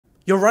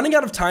You're running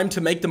out of time to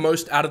make the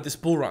most out of this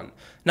bull run.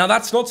 Now,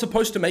 that's not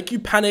supposed to make you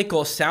panic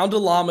or sound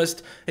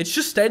alarmist. It's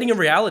just stating a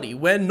reality.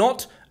 We're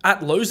not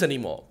at lows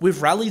anymore.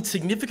 We've rallied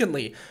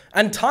significantly,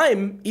 and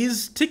time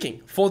is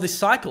ticking for this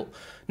cycle.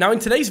 Now, in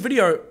today's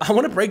video, I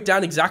want to break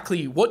down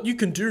exactly what you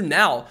can do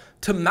now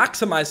to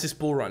maximize this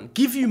bull run,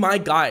 give you my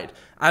guide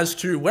as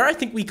to where I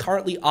think we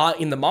currently are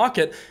in the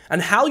market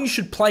and how you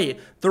should play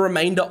the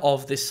remainder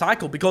of this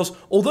cycle. Because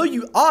although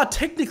you are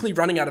technically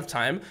running out of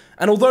time,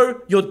 and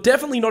although you're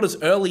definitely not as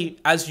early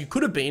as you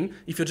could have been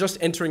if you're just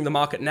entering the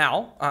market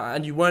now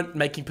and you weren't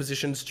making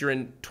positions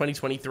during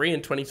 2023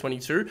 and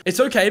 2022, it's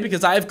okay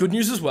because I have good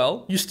news as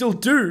well. You still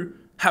do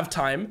have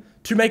time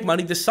to make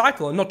money this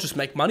cycle, and not just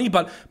make money,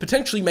 but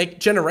potentially make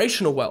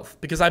generational wealth,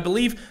 because I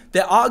believe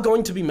there are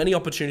going to be many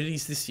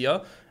opportunities this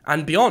year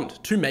and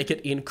beyond to make it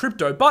in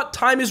crypto, but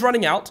time is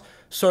running out.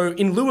 So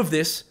in lieu of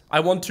this, I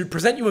want to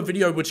present you a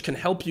video which can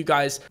help you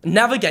guys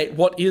navigate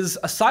what is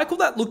a cycle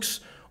that looks,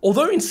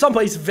 although in some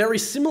ways very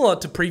similar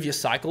to previous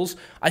cycles,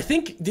 I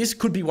think this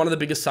could be one of the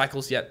biggest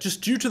cycles yet,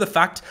 just due to the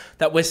fact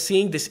that we're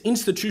seeing this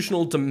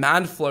institutional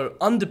demand flow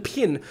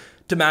underpin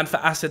demand for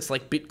assets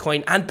like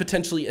Bitcoin and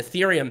potentially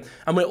Ethereum.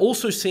 And we're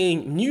also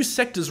seeing new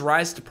sectors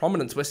rise to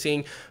prominence. We're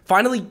seeing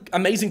finally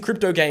amazing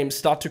crypto games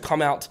start to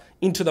come out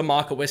into the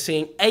market. We're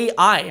seeing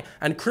AI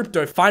and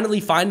crypto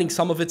finally finding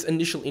some of its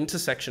initial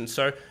intersections.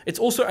 So it's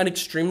also an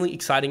extremely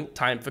exciting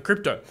time for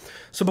crypto.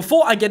 So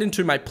before I get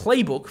into my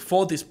playbook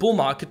for this bull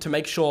market to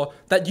make sure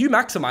that you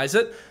maximize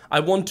it,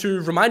 I want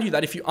to remind you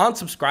that if you aren't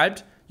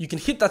subscribed, you can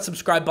hit that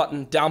subscribe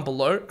button down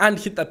below and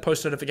hit that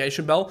post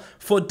notification bell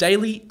for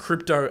daily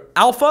crypto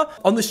alpha.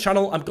 On this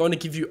channel, I'm going to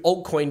give you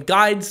altcoin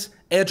guides,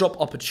 airdrop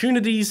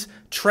opportunities,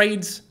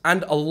 trades,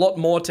 and a lot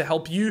more to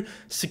help you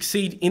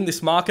succeed in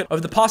this market. Over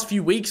the past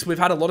few weeks, we've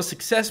had a lot of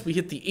success. We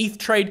hit the ETH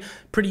trade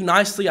pretty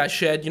nicely. I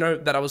shared,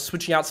 that I was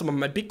switching out some of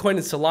my Bitcoin and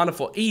Solana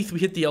for ETH.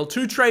 We hit the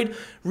L2 trade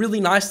really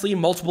nicely,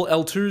 multiple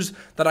L2s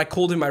that I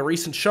called in my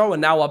recent show,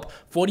 and now up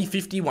 40,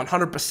 50,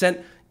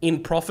 100%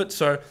 in profit.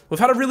 So we've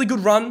had a really good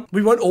run.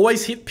 We won't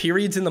always hit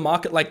periods in the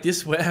market like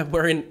this where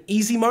we're in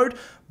easy mode,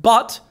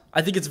 but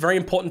I think it's very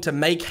important to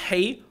make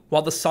hay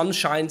while the sun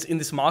shines in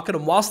this market.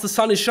 And whilst the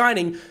sun is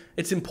shining,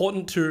 it's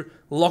important to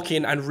lock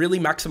in and really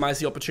maximize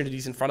the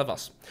opportunities in front of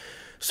us.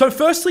 So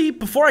firstly,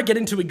 before I get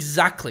into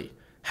exactly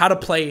how to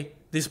play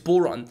this bull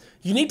run,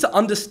 you need to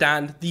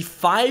understand the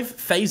 5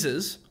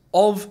 phases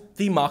of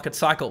the market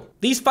cycle.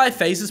 These 5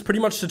 phases pretty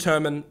much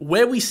determine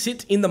where we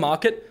sit in the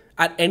market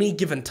at any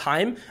given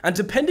time, and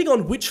depending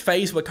on which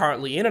phase we're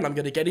currently in, and I'm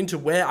going to get into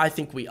where I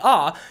think we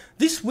are,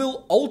 this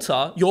will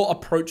alter your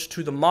approach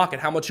to the market,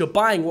 how much you're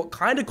buying, what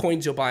kind of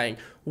coins you're buying,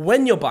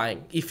 when you're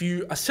buying, if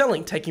you are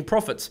selling, taking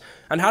profits,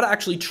 and how to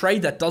actually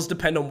trade. That does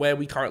depend on where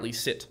we currently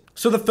sit.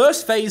 So the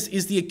first phase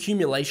is the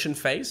accumulation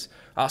phase.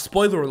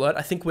 Spoiler alert,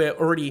 I think we're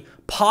already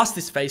past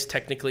this phase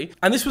technically.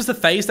 And this was the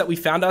phase that we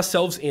found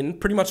ourselves in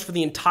pretty much for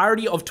the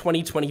entirety of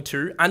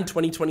 2022 and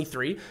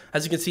 2023,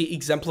 as you can see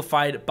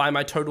exemplified by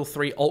my total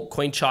 3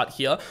 altcoin chart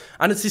here.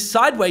 And it's this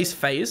sideways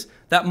phase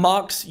that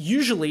marks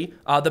usually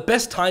the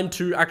best time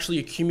to actually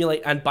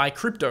accumulate and buy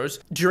cryptos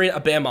during a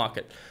bear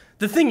market.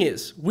 The thing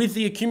is, with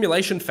the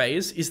accumulation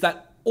phase, is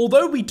that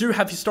although we do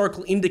have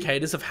historical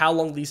indicators of how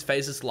long these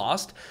phases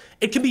last,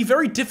 it can be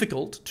very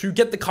difficult to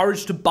get the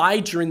courage to buy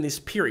during this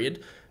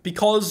period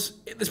because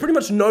there's pretty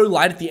much no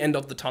light at the end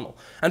of the tunnel.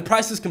 And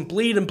prices can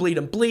bleed and bleed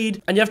and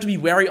bleed, and you have to be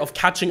wary of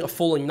catching a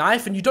falling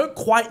knife, and you don't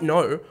quite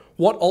know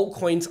what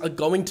altcoins are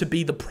going to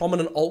be the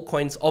prominent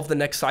altcoins of the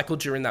next cycle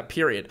during that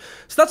period.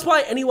 So that's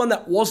why anyone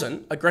that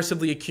wasn't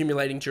aggressively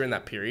accumulating during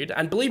that period,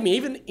 and believe me,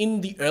 even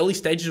in the early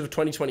stages of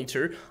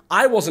 2022,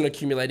 I wasn't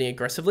accumulating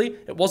aggressively.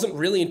 It wasn't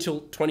really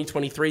until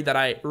 2023 that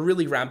I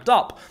really ramped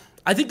up.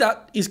 I think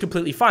that is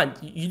completely fine.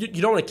 You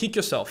don't want to kick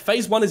yourself.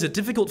 Phase 1 is a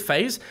difficult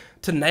phase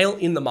to nail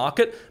in the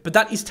market, but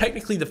that is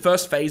technically the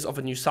first phase of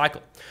a new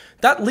cycle.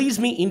 That leads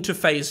me into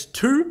phase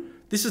 2.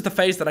 This is the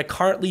phase that I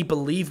currently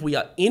believe we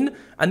are in,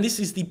 and this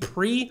is the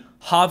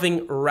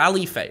pre-halving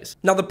rally phase.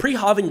 Now, the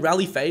pre-halving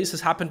rally phase has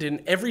happened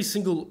in every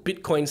single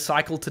Bitcoin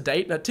cycle to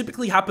date, and it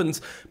typically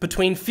happens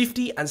between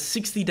 50 and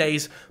 60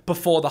 days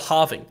before the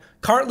halving.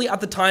 Currently, at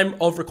the time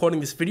of recording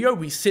this video,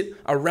 we sit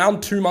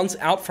around 2 months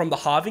out from the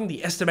halving.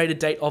 The estimated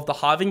date of the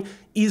halving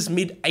is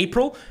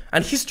mid-April,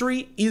 and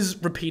history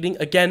is repeating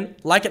again,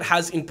 like it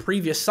has in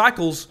previous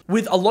cycles,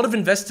 with a lot of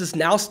investors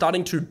now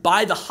starting to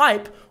buy the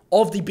hype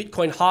of the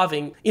Bitcoin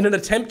halving in an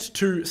attempt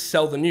to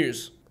sell the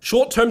news.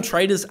 Short-term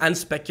traders and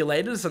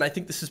speculators, and I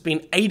think this has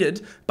been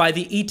aided by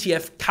the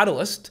ETF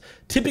catalyst,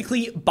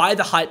 typically buy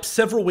the hype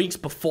several weeks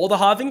before the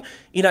halving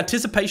in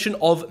anticipation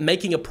of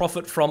making a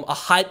profit from a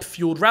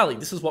hype-fueled rally.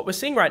 This is what we're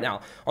seeing right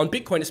now. On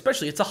Bitcoin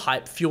especially, it's a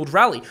hype-fueled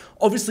rally.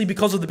 Obviously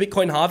because of the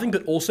Bitcoin halving,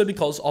 but also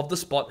because of the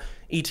spot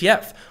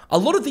ETF. A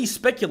lot of these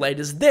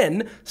speculators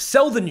then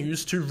sell the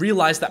news to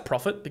realize that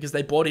profit because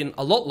they bought in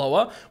a lot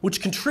lower,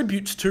 which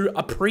contributes to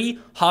a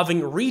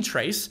pre-halving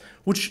retrace,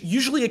 which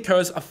usually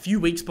occurs a few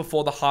weeks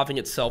before the halving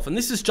itself. And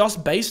this is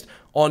just based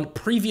on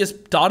previous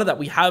data that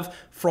we have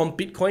from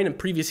Bitcoin and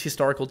previous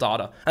historical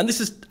data. And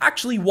this is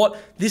actually what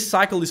this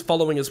cycle is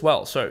following as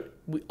well. So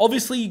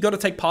obviously you got to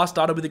take past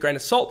data with a grain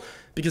of salt,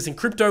 because in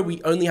crypto,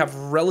 we only have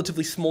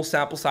relatively small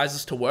sample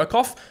sizes to work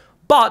off.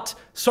 But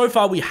so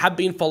far we have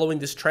been following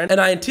this trend,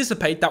 and I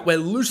anticipate that we're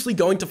loosely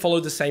going to follow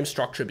the same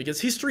structure, because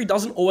history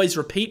doesn't always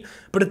repeat,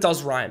 but it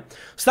does rhyme.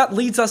 So that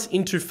leads us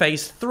into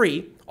phase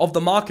 3 of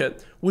the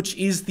market, which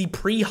is the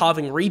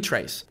pre-halving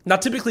retrace. Now,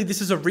 typically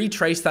this is a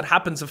retrace that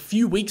happens a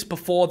few weeks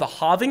before the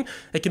halving.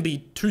 It can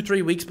be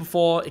 2-3 weeks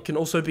before. It can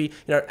also be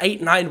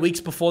 8-9 weeks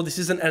before. This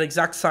isn't an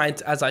exact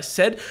science, as I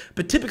said,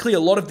 but typically a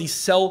lot of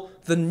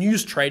the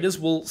news traders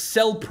will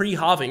sell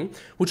pre-halving,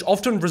 which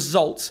often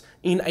results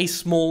in a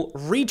small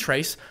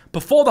retrace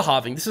before the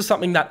halving. This is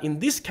something that in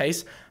this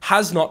case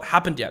has not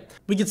happened yet.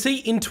 We can see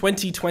in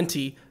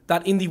 2020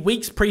 that in the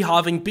weeks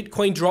pre-halving,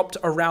 Bitcoin dropped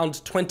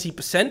around 20.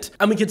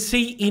 And we could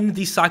see in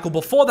the cycle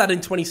before that in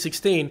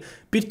 2016,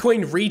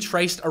 Bitcoin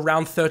retraced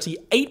around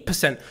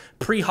 38%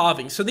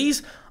 pre-halving. So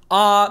these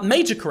are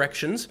major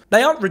corrections.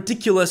 They aren't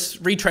ridiculous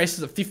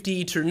retraces of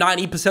 50 to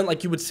 90%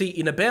 like you would see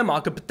in a bear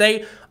market, but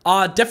they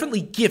are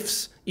definitely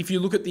gifts if you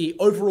look at the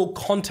overall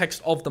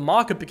context of the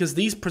market, because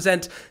these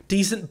present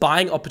decent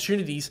buying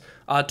opportunities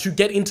to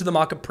get into the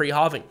market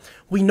pre-halving.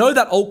 We know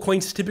that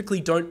altcoins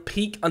typically don't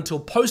peak until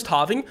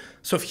post-halving,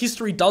 so if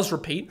history does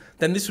repeat,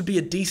 then this would be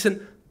a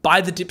decent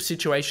buy the dip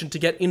situation to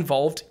get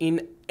involved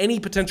in any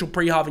potential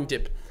pre-halving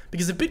dip.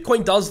 Because if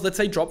Bitcoin does, let's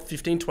say, drop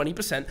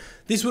 15-20%,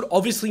 this would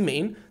obviously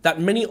mean that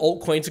many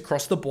altcoins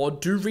across the board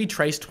do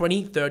retrace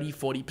 20, 30,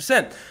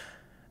 40%.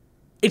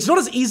 It's not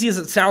as easy as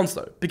it sounds,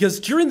 though, because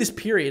during this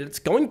period, it's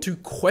going to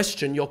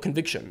question your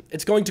conviction.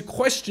 It's going to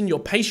question your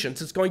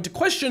patience. It's going to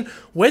question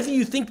whether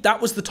you think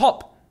that was the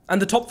top,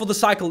 and the top for the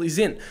cycle is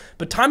in.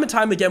 But time and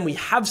time again, we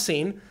have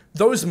seen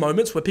those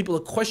moments where people are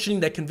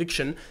questioning their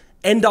conviction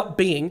end up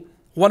being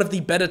one of the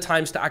better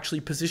times to actually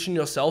position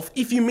yourself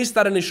if you missed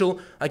that initial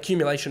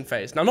accumulation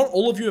phase. Now, not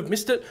all of you have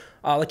missed it.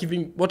 Like you've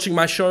been watching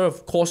my show,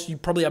 of course, you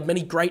probably have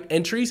many great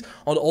entries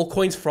on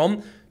altcoins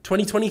from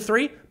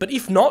 2023. But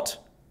if not,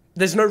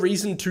 there's no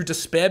reason to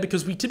despair,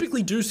 because we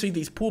typically do see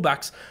these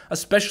pullbacks,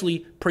 especially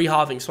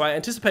pre-halving. So I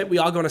anticipate we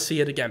are going to see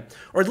it again,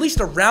 or at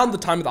least around the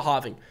time of the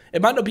halving.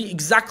 It might not be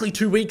exactly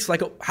 2 weeks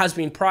like it has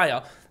been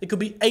prior. It could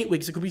be 8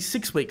 weeks. It could be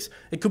 6 weeks.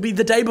 It could be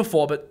the day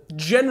before, but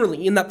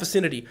generally in that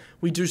vicinity,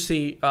 we do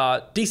see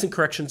decent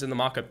corrections in the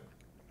market.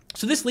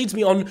 So this leads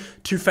me on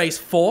to phase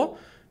 4.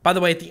 By the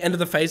way, at the end of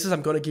the phases,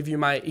 I'm going to give you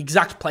my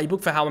exact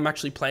playbook for how I'm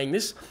actually playing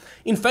this.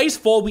 In phase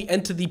 4, we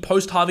enter the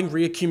post-halving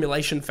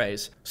reaccumulation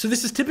phase. So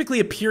this is typically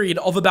a period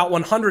of about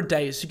 100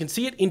 days. You can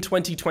see it in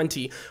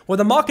 2020, where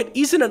the market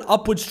is in an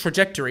upwards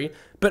trajectory,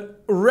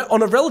 but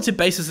on a relative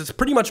basis, it's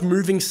pretty much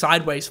moving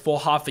sideways for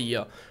half a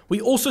year.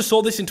 We also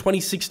saw this in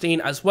 2016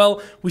 as well.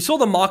 We saw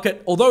the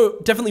market, although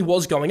it definitely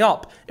was going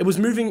up, it was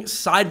moving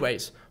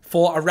sideways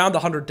for around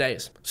 100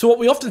 days. So what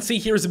we often see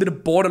here is a bit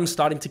of boredom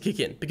starting to kick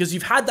in, because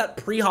you've had that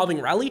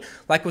pre-halving rally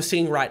like we're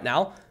seeing right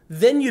now.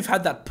 Then you've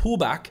had that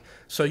pullback.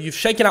 So you've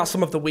shaken out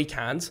some of the weak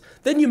hands.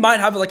 Then you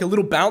might have like a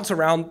little bounce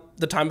around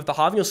the time of the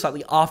halving or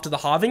slightly after the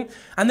halving.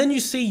 And then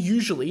you see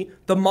usually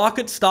the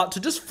market start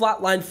to just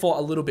flatline for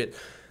a little bit.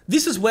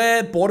 This is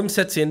where boredom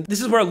sets in.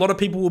 This is where a lot of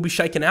people will be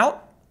shaken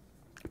out.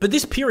 But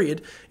this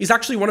period is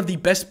actually one of the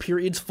best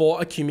periods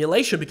for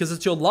accumulation, because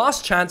it's your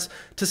last chance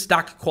to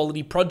stack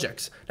quality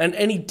projects. And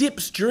any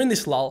dips during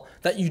this lull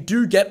that you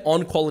do get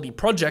on quality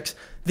projects,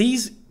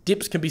 these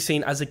dips can be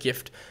seen as a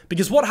gift.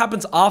 Because what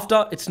happens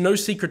after, it's no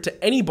secret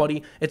to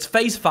anybody, it's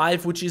phase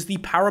 5, which is the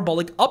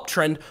parabolic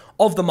uptrend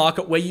of the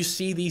market, where you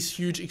see these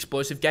huge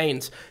explosive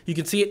gains. You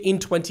can see it in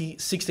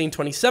 2016,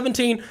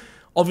 2017.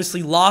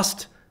 Obviously,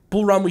 last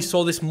bull run, we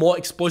saw this more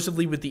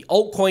explosively with the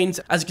altcoins.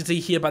 As you can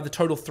see here by the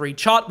total 3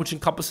 chart, which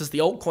encompasses the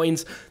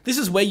altcoins, this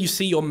is where you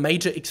see your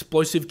major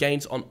explosive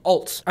gains on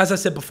alts. As I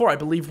said before, I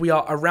believe we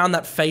are around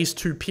that phase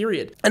 2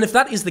 period. And if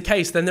that is the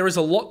case, then there is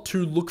a lot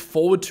to look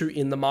forward to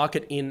in the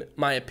market, in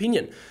my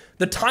opinion.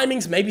 The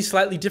timings may be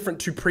slightly different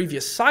to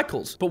previous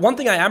cycles, but one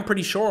thing I am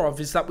pretty sure of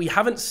is that we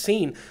haven't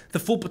seen the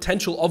full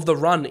potential of the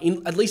run,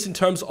 at least in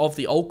terms of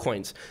the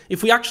altcoins.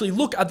 If we actually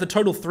look at the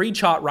total 3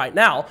 chart right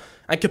now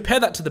and compare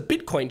that to the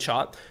Bitcoin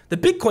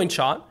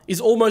chart is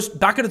almost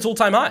back at its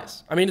all-time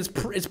highs. I mean,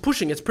 it's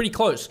pushing, it's pretty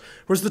close.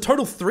 Whereas the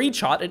total 3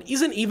 chart, it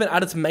isn't even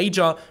at its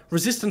major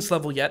resistance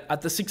level yet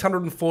at the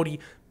 $640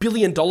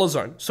 billion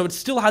zone. So it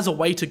still has a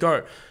way to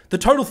go. The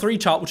total 3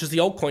 chart, which is the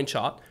altcoin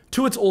chart,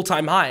 to its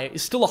all-time high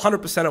is still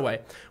 100% away.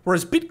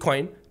 Whereas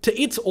Bitcoin,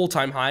 to its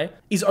all-time high,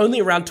 is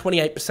only around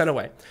 28%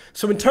 away.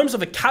 So in terms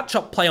of a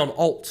catch-up play on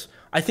alts,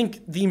 I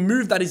think the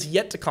move that is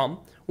yet to come,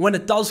 when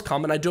it does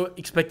come, and I do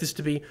expect this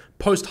to be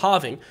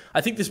post-halving, I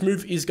think this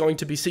move is going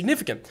to be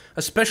significant,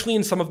 especially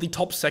in some of the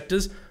top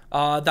sectors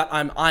that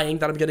I'm eyeing,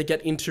 that I'm going to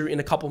get into in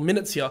a couple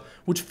minutes here,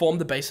 which form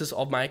the basis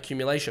of my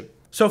accumulation.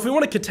 So if we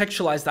want to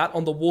contextualize that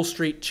on the Wall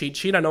Street cheat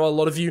sheet, I know a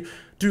lot of you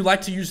do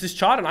like to use this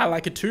chart, and I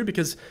like it too,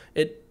 because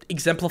it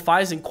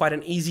exemplifies in quite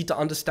an easy to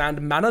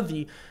understand manner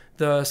the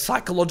the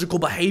psychological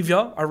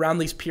behavior around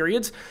these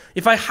periods.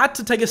 If I had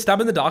to take a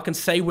stab in the dark and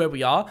say where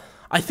we are,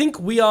 I think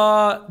we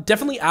are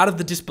definitely out of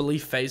the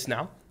disbelief phase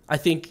now. I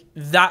think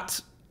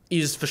that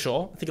is for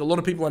sure. I think a lot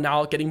of people are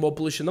now getting more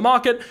bullish in the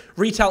market.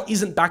 Retail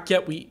isn't back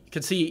yet. We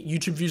can see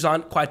YouTube views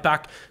aren't quite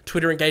back.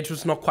 Twitter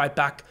engagement's not quite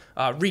back.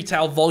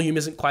 Retail volume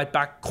isn't quite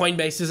back.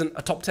 Coinbase isn't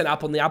a top 10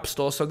 app on the App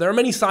Store. So there are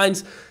many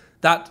signs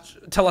that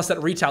tell us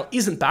that retail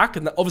isn't back,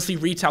 and that obviously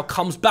retail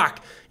comes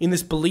back in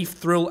this belief,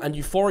 thrill, and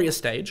euphoria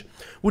stage,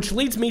 which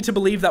leads me to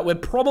believe that we're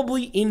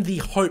probably in the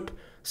hope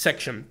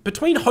section,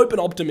 between hope and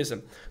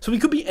optimism. So we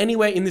could be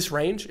anywhere in this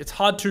range. It's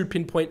hard to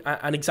pinpoint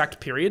an exact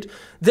period.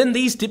 Then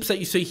these dips that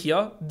you see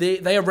here,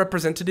 they are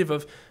representative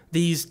of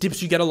these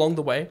dips you get along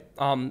the way.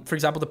 For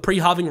example, the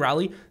pre-halving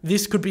rally,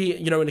 this could be,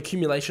 an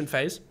accumulation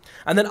phase.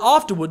 And then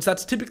afterwards,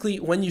 that's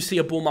typically when you see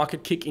a bull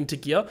market kick into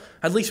gear,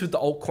 at least with the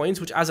altcoins,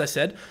 which, as I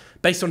said,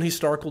 based on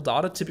historical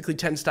data, typically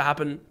tends to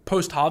happen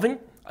post-halving,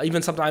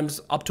 even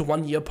sometimes up to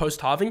 1 year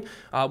post-halving,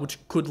 which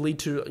could lead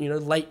to,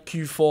 late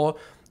Q4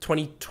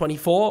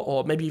 2024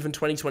 or maybe even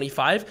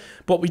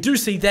 2025. What we do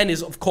see then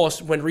is, of course,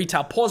 when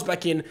retail pours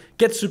back in,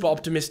 gets super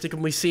optimistic,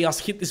 and we see us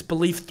hit this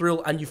belief,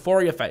 thrill, and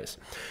euphoria phase.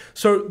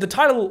 So the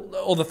title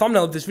or the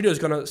thumbnail of this video is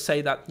going to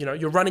say that,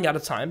 you're running out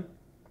of time.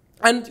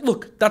 And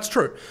look, that's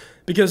true,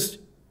 because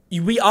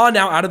we are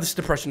now out of this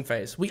depression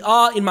phase. We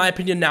are, in my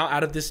opinion, now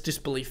out of this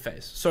disbelief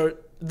phase. So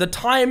the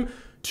time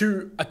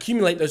to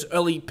accumulate those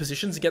early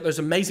positions and get those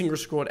amazing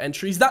risk reward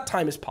entries, that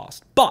time is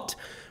past. But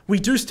we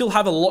do still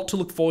have a lot to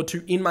look forward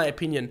to, in my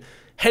opinion,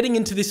 heading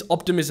into this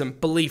optimism,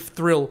 belief,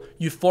 thrill,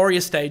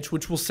 euphoria stage,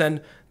 which will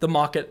send the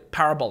market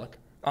parabolic.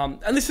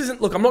 And this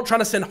isn't, look, I'm not trying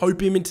to send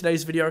hopium in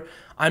today's video.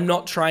 I'm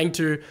not trying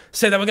to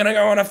say that we're going to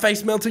go on a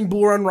face-melting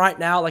bull run right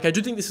now. Like, I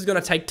do think this is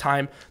going to take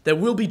time. There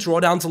will be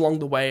drawdowns along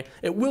the way.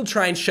 It will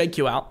try and shake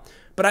you out.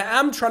 But I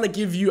am trying to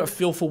give you a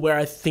feel for where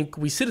I think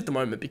we sit at the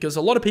moment, because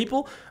a lot of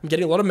people, I'm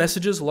getting a lot of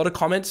messages, a lot of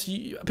comments.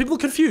 People are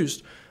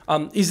confused.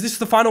 Is this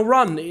the final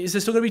run? Is there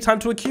still going to be time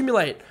to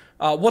accumulate?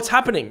 What's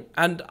happening?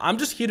 And I'm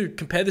just here to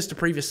compare this to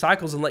previous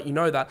cycles and let you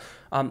know that,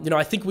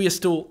 I think we are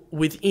still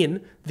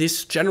within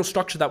this general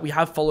structure that we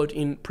have followed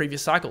in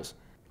previous cycles.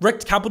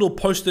 Rect Capital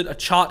posted a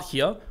chart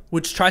here,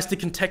 which tries to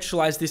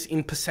contextualize this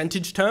in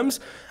percentage terms.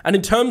 And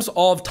in terms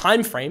of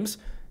timeframes,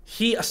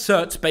 he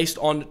asserts, based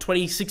on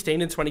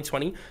 2016 and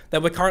 2020,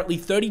 that we're currently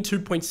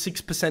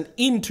 32.6%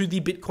 into the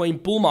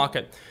Bitcoin bull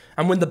market.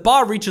 And when the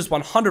bar reaches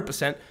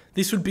 100%,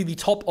 this would be the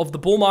top of the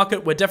bull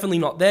market. We're definitely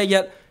not there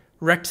yet.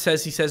 Rect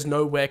says, he says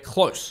nowhere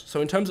close.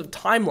 So in terms of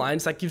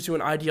timelines, that gives you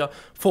an idea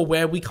for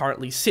where we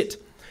currently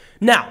sit.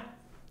 Now,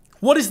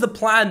 what is the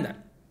plan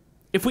then?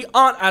 If we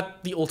aren't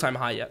at the all-time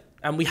high yet,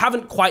 and we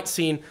haven't quite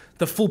seen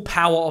the full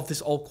power of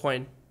this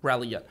altcoin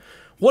rally yet,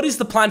 what is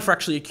the plan for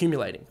actually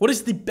accumulating? What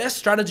is the best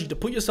strategy to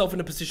put yourself in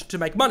a position to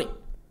make money?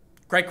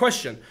 Great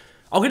question.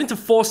 I'll get into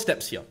 4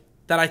 steps here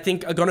that I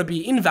think are going to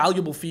be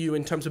invaluable for you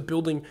in terms of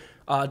building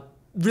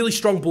really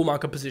strong bull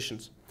market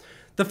positions.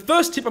 The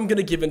first tip I'm going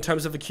to give in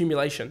terms of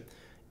accumulation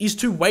is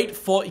to wait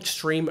for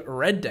extreme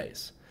red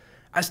days.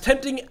 As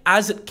tempting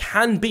as it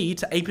can be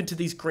to ape into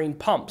these green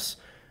pumps,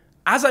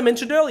 as I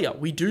mentioned earlier,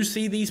 we do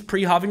see these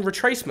pre-halving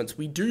retracements.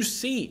 We do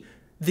see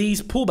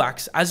these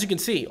pullbacks, as you can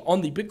see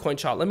on the Bitcoin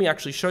chart. Let me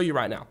actually show you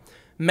right now.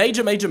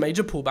 Major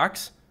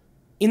pullbacks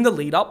in the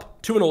lead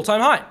up to an all-time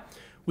high.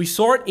 We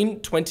saw it in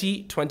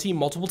 2020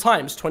 multiple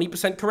times,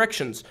 20%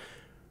 corrections.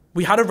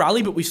 We had a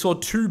rally, but we saw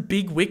 2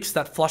 big wicks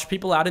that flushed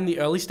people out in the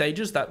early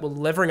stages that were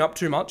levering up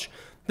too much.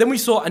 Then we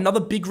saw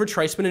another big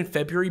retracement in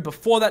February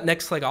before that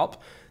next leg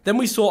up. Then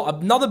we saw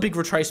another big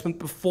retracement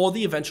before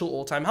the eventual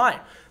all-time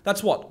high.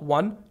 That's what?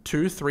 1,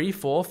 2, 3,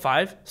 4,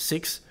 5,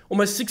 6,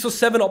 almost 6 or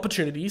 7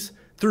 opportunities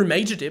through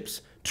major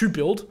dips to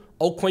build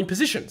altcoin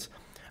positions.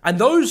 And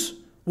those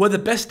were the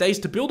best days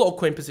to build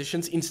altcoin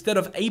positions instead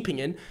of aping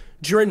in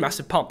during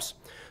massive pumps.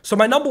 So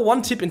my number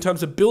 1 tip in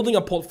terms of building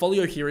a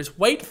portfolio here is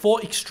wait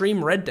for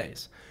extreme red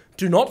days.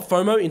 Do not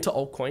FOMO into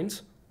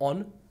altcoins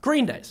on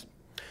green days.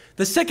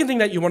 The second thing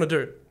that you want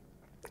to do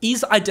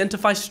is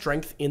identify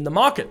strength in the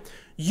market.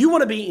 You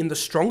want to be in the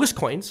strongest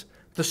coins,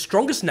 the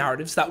strongest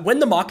narratives, that when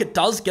the market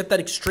does get that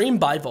extreme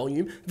buy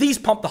volume, these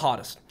pump the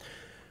hardest.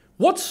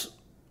 What's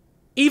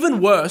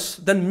even worse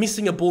than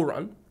missing a bull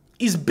run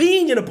is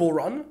being in a bull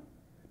run,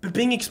 but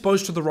being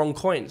exposed to the wrong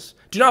coins.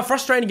 Do you know how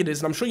frustrating it is?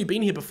 And I'm sure you've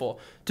been here before,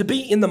 to be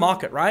in the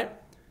market, right?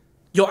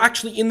 You're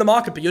actually in the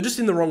market, but you're just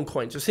in the wrong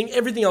coins. You're seeing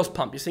everything else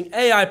pump. You're seeing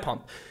AI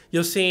pump.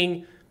 You're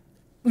seeing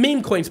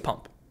meme coins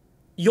pump.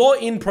 You're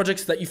in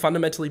projects that you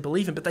fundamentally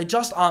believe in, but they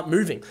just aren't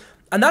moving.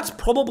 And that's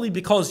probably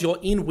because you're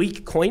in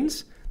weak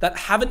coins that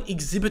haven't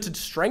exhibited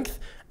strength,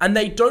 and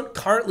they don't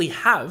currently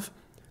have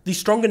the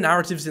stronger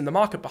narratives in the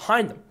market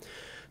behind them.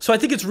 So I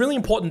think it's really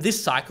important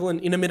this cycle, and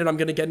in a minute I'm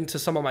going to get into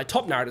some of my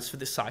top narratives for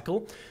this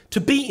cycle,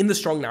 to be in the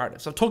strong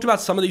narratives. I've talked about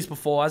some of these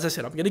before. As I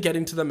said, I'm going to get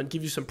into them and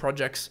give you some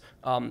projects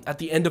at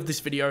the end of this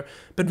video,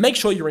 but make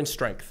sure you're in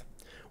strength.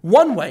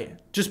 One way,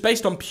 just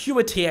based on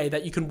pure TA,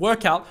 that you can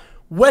work out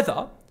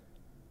whether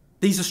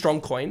these are strong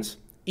coins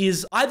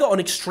is either on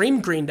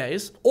extreme green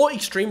days or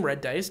extreme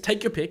red days,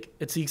 take your pick,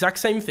 it's the exact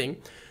same thing,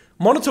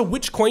 monitor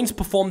which coins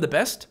perform the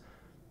best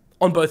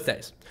on both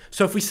days.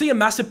 So if we see a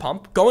massive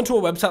pump, go into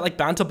a website like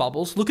Banter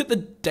Bubbles, look at the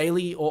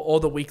daily or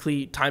the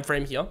weekly time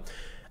frame here,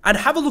 and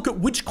have a look at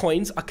which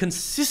coins are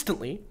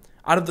consistently,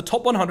 out of the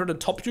top 100 and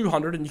top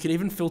 200, and you can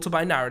even filter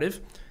by narrative,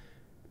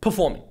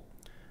 performing.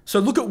 So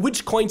look at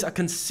which coins are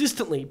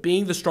consistently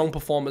being the strong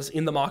performers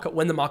in the market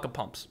when the market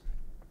pumps.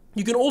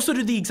 You can also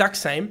do the exact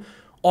same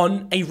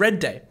on a red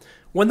day.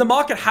 When the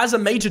market has a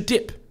major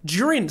dip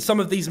during some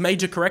of these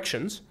major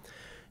corrections,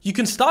 you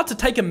can start to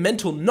take a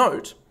mental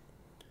note,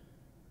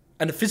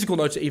 and the physical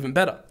notes are even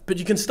better, but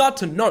you can start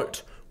to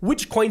note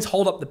which coins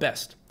hold up the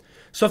best.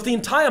 So if the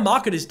entire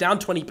market is down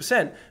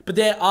 20%, but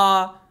there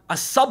are a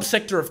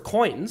subsector of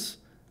coins,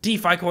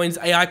 DeFi coins,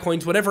 AI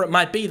coins, whatever it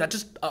might be, that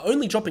just are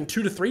only dropping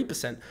 2 to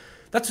 3%,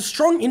 that's a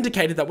strong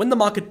indicator that when the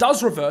market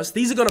does reverse,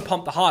 these are going to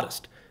pump the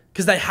hardest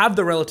because they have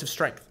the relative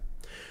strength.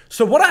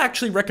 So what I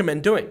actually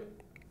recommend doing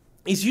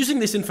is using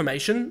this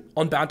information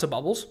on Banter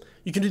Bubbles.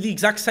 You can do the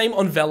exact same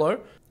on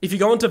Velo. If you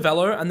go into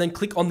Velo and then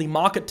click on the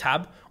market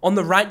tab, on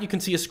the right, you can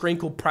see a screen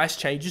called price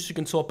changes. You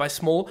can sort by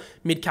small,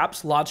 mid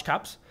caps, large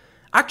caps.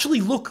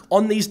 Actually look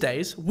on these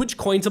days, which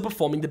coins are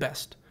performing the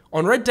best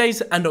on red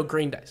days and on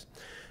green days.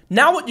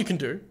 Now what you can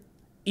do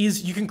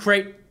is you can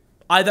create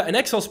either an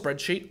Excel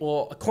spreadsheet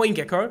or a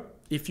CoinGecko,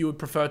 if you would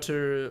prefer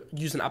to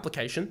use an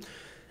application,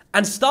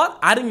 and start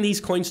adding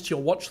these coins to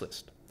your watch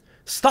list.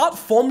 Start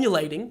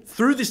formulating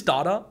through this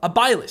data a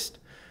buy list.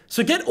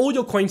 So get all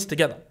your coins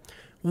together.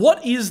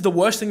 What is the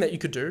worst thing that you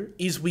could do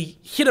is we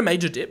hit a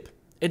major dip,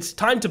 it's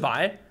time to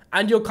buy,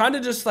 and you're kind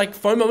of just like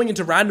FOMOing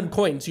into random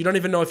coins. You don't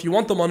even know if you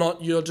want them or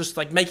not. You're just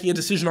like making a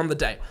decision on the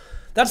day.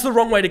 That's the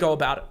wrong way to go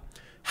about it.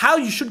 How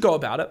you should go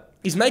about it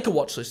is make a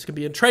watch list. It can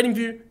be in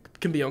TradingView, it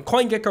can be on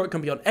CoinGecko, it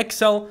can be on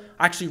Excel.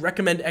 I actually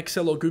recommend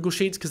Excel or Google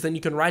Sheets because then you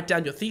can write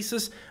down your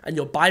thesis and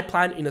your buy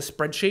plan in a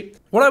spreadsheet.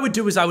 What I would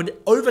do is I would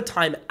over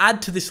time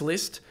add to this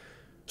list.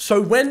 So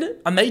when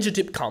a major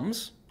dip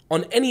comes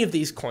on any of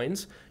these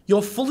coins,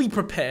 you're fully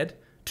prepared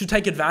to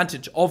take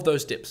advantage of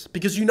those dips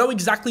because you know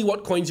exactly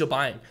what coins you're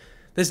buying.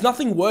 There's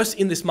nothing worse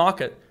in this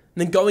market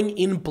than going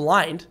in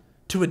blind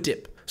to a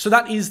dip. So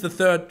that is the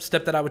third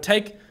step that I would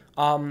take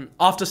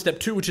after step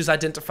 2, which is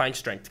identifying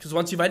strength. Because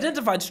once you've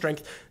identified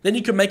strength, then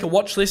you can make a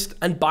watch list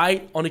and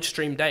buy on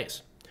extreme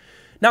days.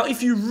 Now,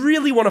 if you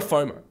really want to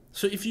FOMO,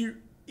 so if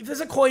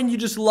there's a coin you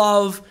just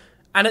love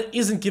and it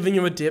isn't giving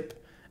you a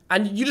dip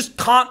and you just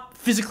can't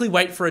physically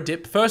wait for a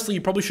dip, firstly,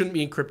 you probably shouldn't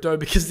be in crypto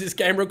because this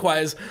game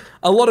requires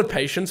a lot of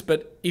patience.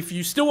 But if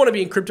you still want to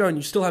be in crypto and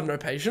you still have no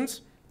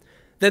patience,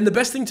 then the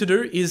best thing to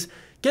do is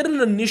get an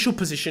initial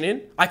position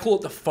in. I call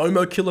it the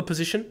FOMO killer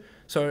position.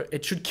 So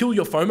it should kill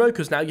your FOMO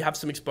because now you have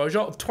some exposure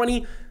of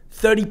 20,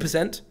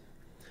 30%.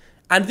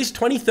 And this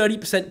 20,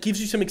 30%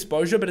 gives you some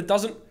exposure, but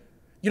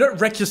you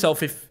don't wreck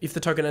yourself if the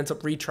token ends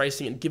up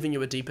retracing and giving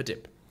you a deeper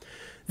dip.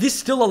 This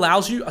still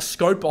allows you a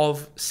scope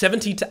of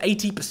 70 to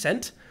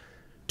 80%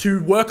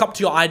 to work up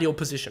to your ideal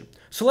position.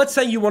 So let's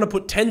say you want to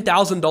put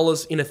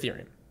 $10,000 in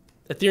Ethereum.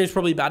 Ethereum is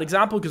probably a bad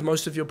example because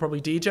most of you are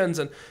probably degens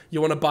and you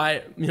want to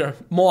buy,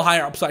 more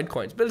higher upside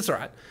coins, but it's all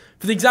right.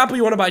 For the example,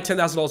 you want to buy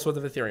 $10,000 worth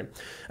of Ethereum.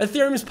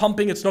 Ethereum is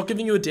pumping, it's not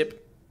giving you a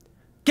dip.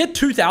 Get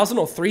 $2,000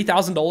 or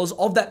 $3,000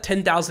 of that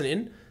 $10,000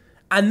 in,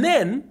 and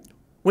then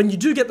when you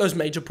do get those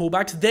major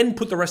pullbacks, then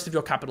put the rest of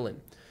your capital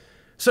in.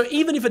 So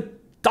even if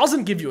it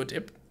doesn't give you a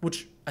dip,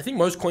 which I think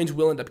most coins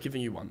will end up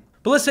giving you one,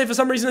 but let's say for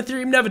some reason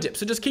Ethereum never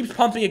dips, it just keeps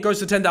pumping, it goes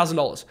to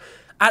 $10,000.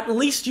 At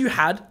least you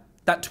had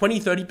that 20,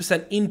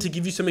 30% in to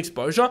give you some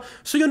exposure,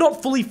 so you're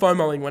not fully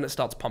FOMOing when it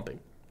starts pumping.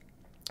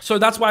 So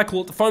that's why I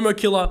call it the FOMO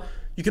killer.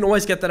 You can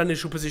always get that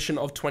initial position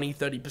of 20,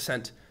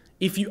 30%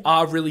 if you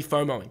are really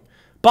FOMOing.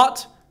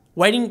 But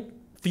waiting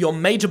for your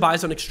major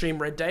buys on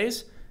extreme red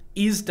days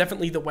is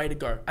definitely the way to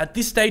go. At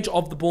this stage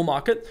of the bull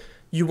market,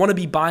 you want to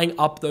be buying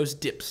up those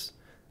dips.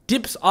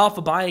 Dips are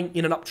for buying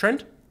in an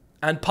uptrend,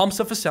 and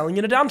pumps are for selling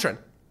in a downtrend.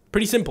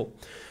 Pretty simple.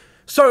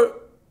 So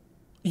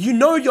you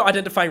know you're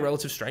identifying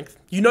relative strength.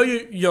 You know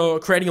you're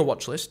creating a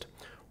watch list.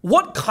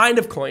 What kind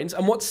of coins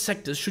and what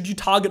sectors should you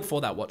target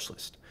for that watch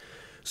list?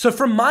 So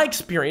from my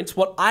experience,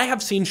 what I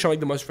have seen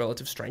showing the most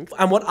relative strength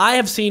and what I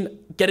have seen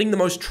getting the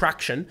most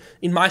traction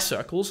in my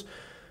circles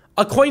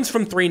are coins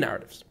from 3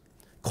 narratives.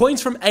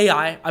 Coins from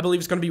AI, I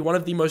believe, is going to be one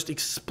of the most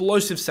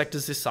explosive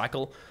sectors this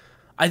cycle.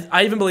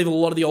 I even believe a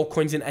lot of the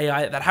altcoins in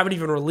AI that haven't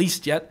even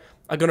released yet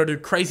are going to do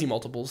crazy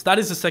multiples. That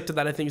is a sector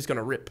that I think is going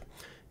to rip.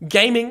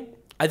 Gaming,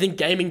 I think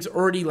gaming's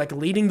already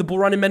leading the bull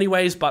run in many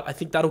ways, but I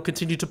think that'll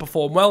continue to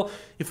perform well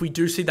if we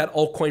do see that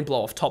altcoin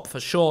blow off top for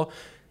sure.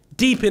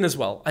 Deep in as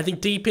well. I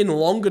think deep in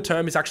longer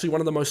term is actually one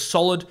of the most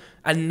solid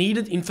and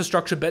needed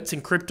infrastructure bets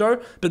in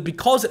crypto, but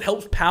because it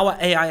helps power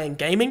AI and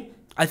gaming,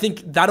 I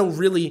think that'll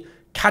really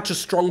catch a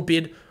strong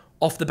bid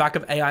off the back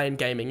of AI and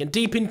gaming. And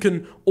deep in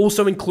can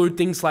also include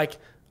things like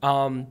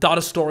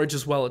data storage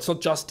as well. It's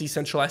not just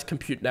decentralized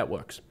compute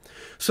networks.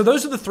 So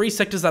those are the 3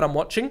 sectors that I'm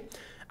watching.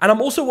 And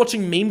I'm also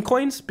watching meme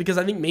coins because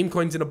I think meme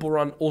coins in a bull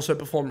run also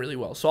perform really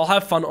well. So I'll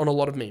have fun on a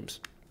lot of memes.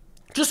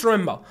 Just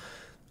remember,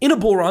 in a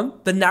bull run,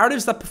 the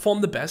narratives that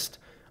perform the best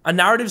are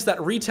narratives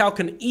that retail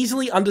can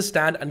easily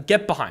understand and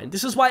get behind.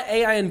 This is why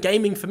AI and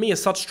gaming for me are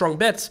such strong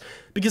bets,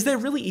 because they're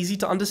really easy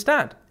to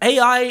understand.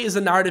 AI is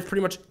a narrative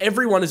pretty much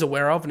everyone is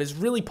aware of and is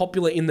really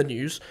popular in the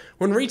news.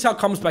 When retail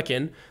comes back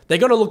in, they're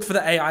going to look for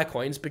the AI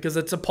coins because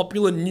it's a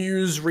popular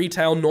news,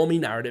 retail,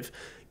 normie narrative.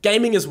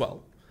 Gaming as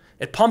well.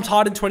 It pumped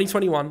hard in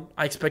 2021.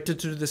 I expect it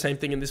to do the same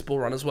thing in this bull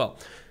run as well.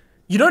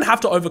 You don't have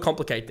to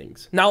overcomplicate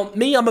things. Now,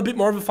 me, I'm a bit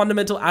more of a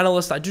fundamental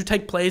analyst. I do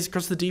take plays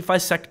across the DeFi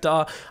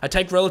sector. I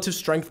take relative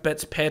strength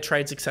bets, pair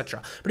trades,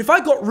 etc. But if I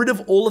got rid of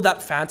all of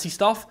that fancy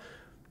stuff,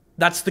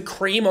 that's the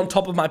cream on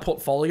top of my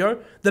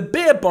portfolio, the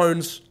bare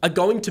bones are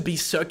going to be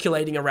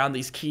circulating around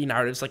these key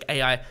narratives like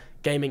AI,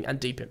 gaming,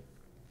 and DeepIn.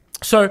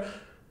 So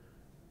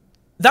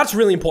that's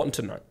really important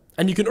to note.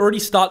 And you can already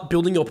start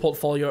building your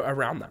portfolio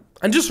around that.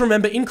 And just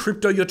remember, in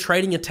crypto, you're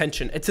trading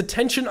attention. It's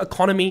attention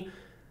economy.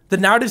 The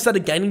narratives that are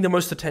gaining the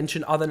most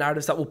attention are the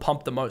narratives that will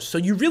pump the most. So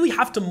you really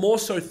have to more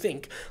so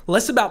think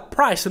less about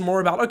price and more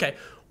about, okay,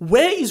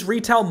 where is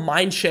retail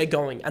mindshare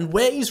going and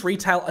where is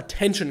retail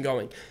attention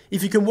going?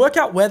 If you can work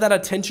out where that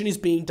attention is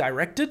being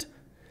directed,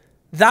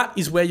 that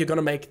is where you're going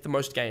to make the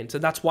most gains.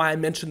 And that's why I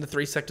mentioned the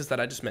 3 sectors that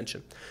I just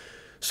mentioned.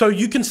 So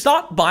you can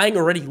start buying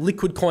already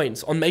liquid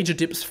coins on major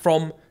dips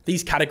from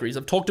these categories.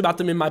 I've talked about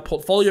them in my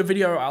portfolio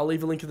video. I'll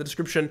leave a link in the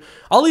description.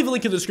 I'll leave a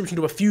link in the description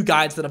to a few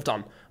guides that I've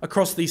done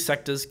across these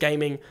sectors.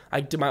 Gaming, I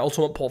did my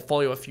ultimate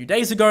portfolio a few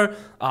days ago.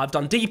 I've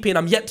done DeepIn.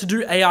 I'm yet to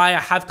do AI. I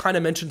have kind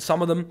of mentioned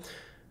some of them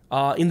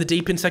in the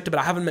DeepIn sector, but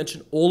I haven't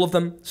mentioned all of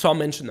them, so I'll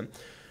mention them.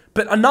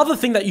 But another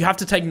thing that you have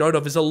to take note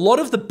of is a lot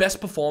of the best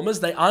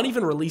performers, they aren't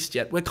even released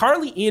yet. We're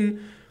currently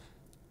in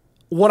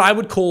what I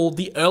would call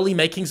the early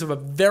makings of a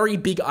very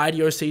big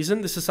IDO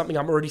season. This is something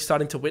I'm already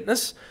starting to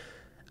witness.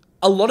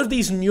 A lot of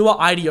these newer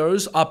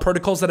IDOs are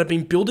protocols that have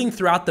been building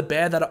throughout the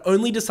bear that are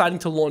only deciding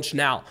to launch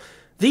now.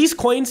 These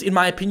coins, in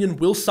my opinion,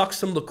 will suck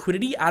some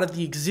liquidity out of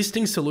the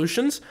existing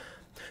solutions.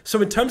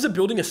 So in terms of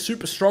building a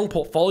super strong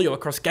portfolio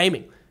across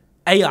gaming,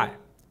 AI,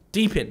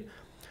 DeepIn,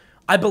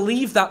 I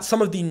believe that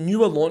some of the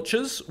newer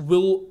launches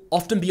will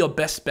often be your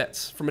best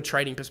bets from a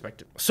trading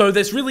perspective. So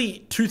there's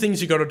really 2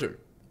 things you got to do.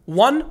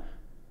 1,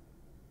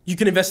 you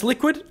can invest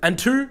liquid, and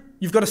 2,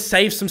 you've got to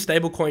save some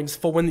stable coins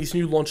for when these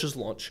new launches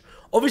launch.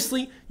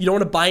 Obviously, you don't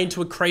want to buy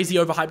into a crazy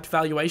overhyped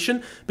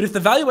valuation, but if the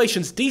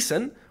valuation's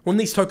decent when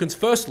these tokens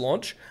first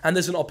launch and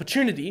there's an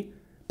opportunity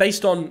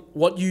based on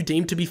what you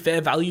deem to be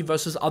fair value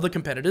versus other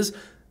competitors,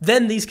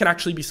 then these can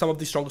actually be some of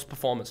the strongest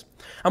performers.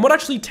 And what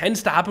actually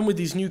tends to happen with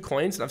these new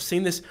coins, and I've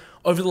seen this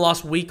over the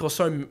last week or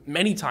so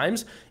many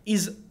times,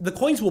 is the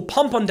coins will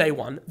pump on day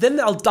 1, then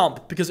they'll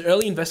dump because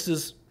early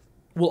investors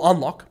will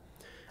unlock.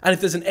 And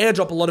if there's an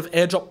airdrop, a lot of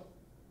airdrop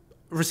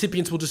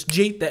recipients will just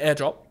jeet their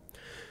airdrop.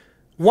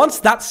 Once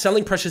that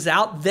selling pressure's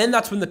out, then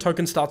that's when the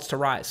token starts to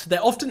rise. So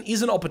there often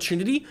is an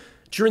opportunity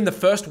during the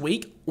first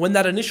week when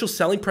that initial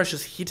selling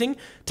pressure's hitting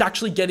to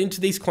actually get into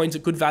these coins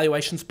at good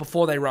valuations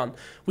before they run.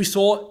 We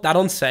saw that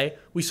on Say,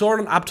 we saw it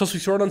on Aptos, we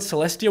saw it on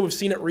Celestia, we've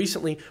seen it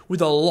recently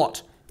with a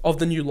lot of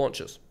the new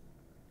launches.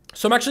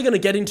 So I'm actually going to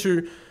get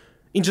into,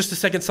 in just a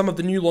second, some of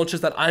the new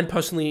launches that I'm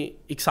personally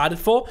excited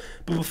for.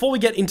 But before we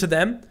get into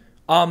them,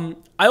 I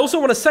also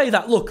want to say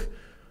that, look,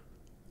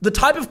 the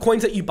type of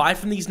coins that you buy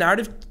from these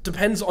narratives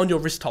depends on your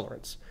risk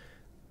tolerance.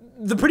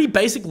 The pretty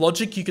basic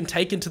logic you can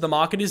take into the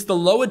market is the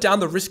lower down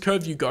the risk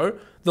curve you go,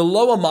 the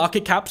lower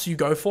market caps you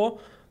go for,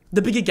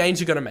 the bigger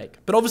gains you're going to make.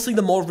 But obviously,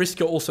 the more risk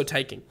you're also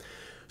taking.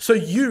 So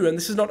you, and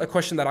this is not a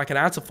question that I can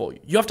answer for you,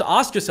 you have to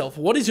ask yourself,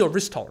 what is your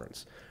risk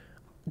tolerance?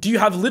 Do you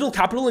have little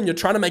capital and you're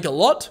trying to make a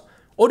lot?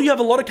 Or do you have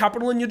a lot of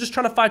capital and you're just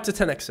trying to 5 to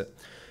 10x it?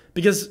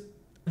 Because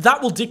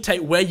that will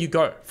dictate where you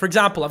go. For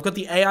example, I've got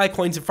the AI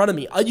coins in front of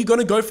me. Are you going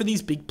to go for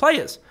these big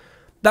players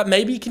that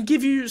maybe can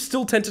give you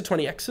still 10 to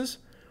 20x's?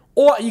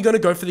 Or are you going to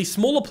go for these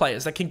smaller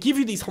players that can give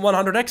you these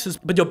 100x's,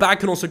 but your bag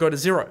can also go to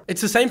 0?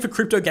 It's the same for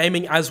crypto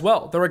gaming as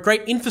well. There are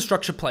great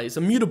infrastructure plays,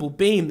 Immutable,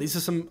 Beam. These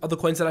are some other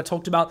coins that I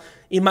talked about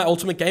in my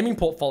ultimate gaming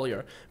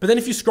portfolio. But then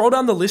if you scroll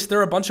down the list, there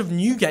are a bunch of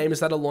new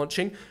games that are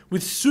launching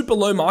with super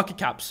low market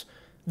caps.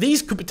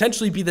 These could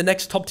potentially be the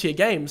next top tier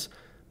games,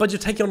 but you're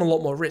taking on a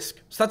lot more risk.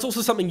 So that's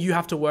also something you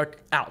have to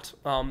work out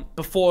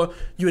before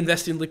you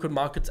invest in liquid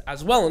markets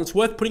as well. And it's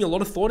worth putting a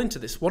lot of thought into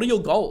this. What are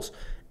your goals?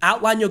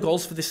 Outline your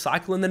goals for this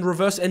cycle and then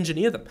reverse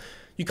engineer them.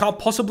 You can't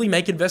possibly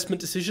make investment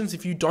decisions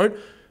if you don't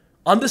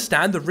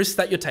understand the risks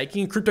that you're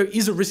taking. And crypto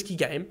is a risky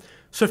game.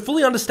 So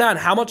fully understand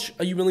how much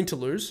are you willing to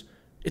lose.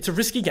 It's a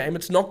risky game.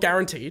 It's not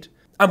guaranteed.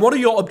 And what are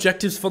your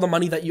objectives for the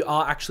money that you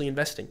are actually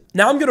investing?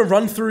 Now I'm going to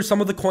run through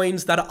some of the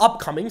coins that are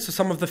upcoming. So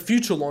some of the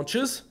future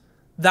launches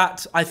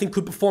that I think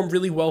could perform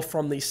really well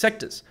from these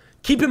sectors.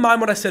 Keep in mind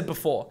what I said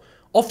before.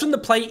 Often the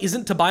play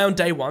isn't to buy on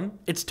day 1.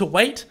 It's to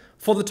wait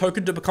for the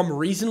token to become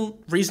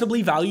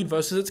reasonably valued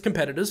versus its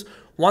competitors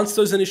once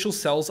those initial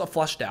sells are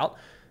flushed out,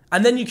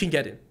 and then you can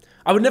get in.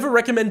 I would never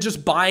recommend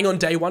just buying on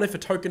day 1 if a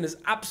token is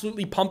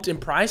absolutely pumped in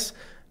price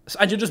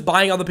and you're just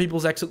buying other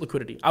people's exit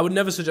liquidity. I would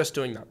never suggest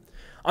doing that.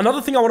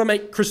 Another thing I want to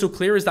make crystal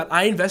clear is that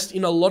I invest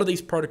in a lot of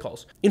these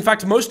protocols. In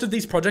fact, most of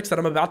these projects that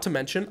I'm about to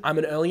mention, I'm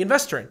an early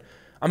investor in.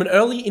 I'm an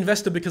early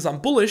investor because I'm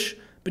bullish,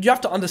 but you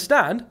have to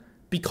understand,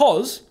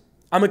 because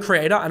I'm a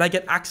creator and I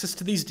get access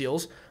to these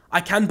deals,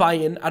 I can buy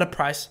in at a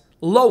price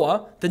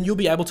lower than you'll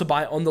be able to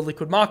buy on the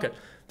liquid market.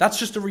 That's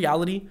just a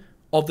reality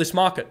of this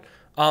market,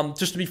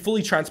 just to be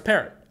fully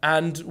transparent.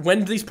 And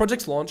when these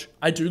projects launch,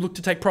 I do look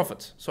to take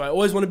profits. So I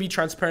always want to be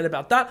transparent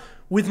about that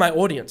with my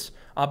audience.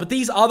 But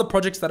these are the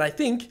projects that I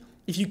think,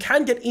 if you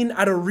can get in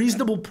at a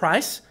reasonable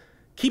price,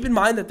 keep in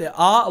mind that there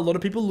are a lot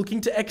of people looking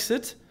to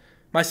exit,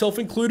 myself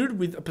included,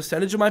 with a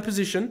percentage of my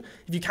position.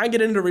 If you can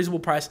get in at a reasonable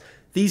price,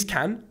 these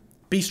can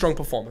be strong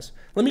performers.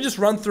 Let me just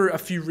run through a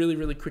few really,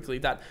 really quickly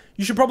that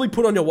you should probably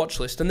put on your watch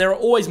list. And there are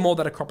always more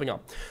that are cropping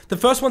up. The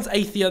first one's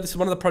Aethia. This is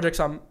one of the projects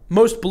I'm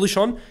most bullish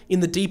on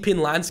in the DePIN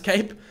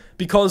landscape,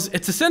 because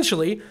it's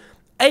essentially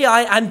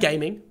AI and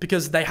gaming,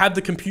 because they have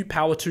the compute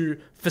power to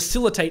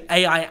facilitate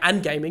AI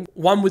and gaming.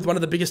 One with one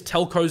of the biggest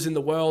telcos in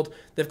the world.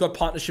 They've got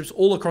partnerships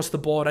all across the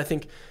board. I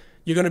think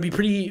you're going to be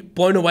pretty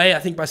blown away, I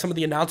think, by some of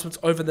the announcements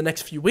over the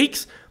next few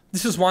weeks.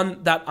 This is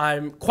one that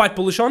I'm quite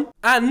bullish on.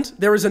 And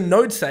there is a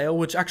node sale,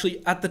 which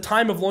actually at the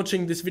time of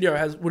launching this video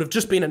would have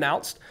just been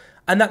announced.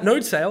 And that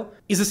node sale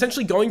is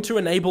essentially going to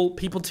enable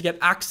people to get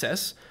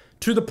access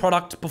to the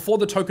product before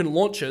the token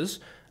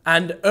launches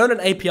and earn an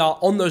APR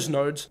on those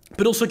nodes,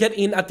 but also get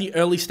in at the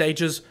early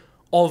stages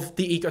of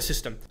the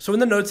ecosystem. So when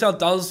the node sale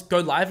does go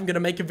live, I'm going to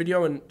make a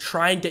video and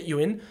try and get you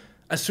in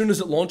as soon as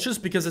it launches,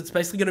 because it's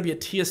basically going to be a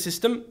tier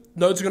system.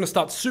 Nodes are going to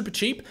start super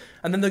cheap,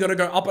 and then they're going to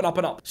go up and up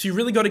and up. So you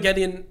really got to get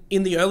in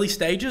the early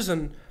stages,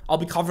 and I'll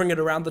be covering it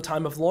around the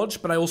time of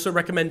launch, but I also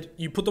recommend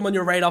you put them on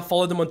your radar,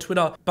 follow them on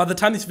Twitter. By the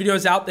time this video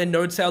is out, their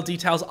node sale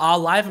details are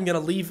live. I'm going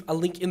to leave a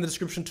link in the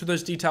description to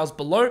those details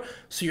below,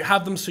 so you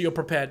have them, so you're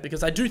prepared,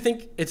 because I do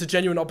think it's a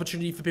genuine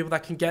opportunity for people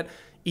that can get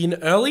in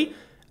early.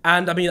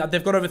 And I mean,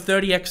 they've got over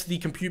 30x the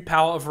compute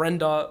power of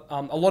Render,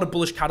 a lot of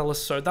bullish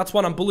catalysts. So that's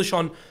one I'm bullish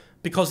on,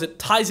 because it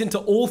ties into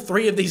all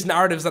three of these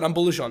narratives that I'm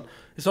bullish on.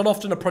 It's not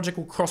often a project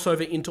will cross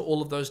over into all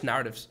of those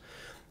narratives.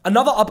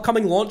 Another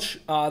upcoming launch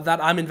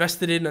that I'm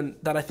invested in and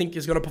that I think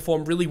is going to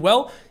perform really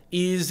well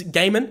is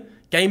Gaiman.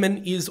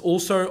 Gaiman is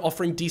also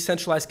offering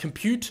decentralized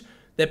compute.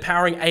 They're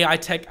powering AI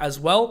tech as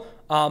well.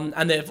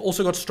 And they've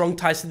also got strong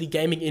ties to the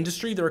gaming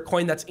industry. They're a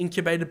coin that's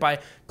incubated by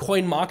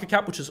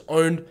CoinMarketCap, which is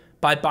owned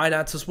by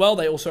Binance as well.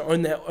 They also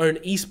own their own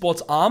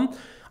esports arm.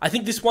 I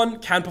think this one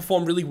can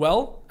perform really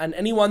well, and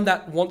anyone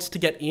that wants to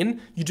get in,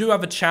 you do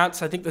have a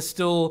chance. I think there's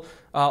still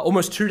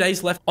almost 2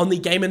 days left on the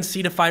Game and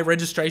Cedarify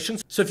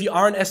registrations. So if you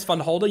are an S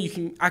fund holder, you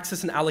can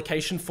access an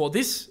allocation for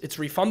this. It's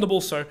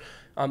refundable, so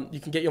you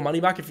can get your money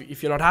back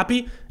if you're not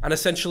happy. And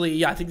essentially,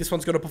 yeah, I think this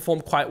one's going to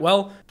perform quite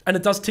well. And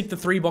it does tick the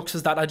 3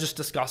 boxes that I just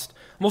discussed.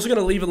 I'm also going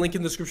to leave a link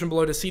in the description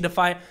below to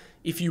Cedarify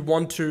if you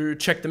want to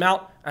check them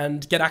out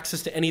and get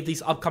access to any of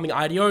these upcoming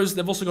IDOs.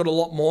 They've also got a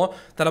lot more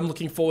that I'm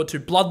looking forward to.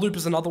 Bloodloop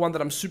is another one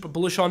that I'm super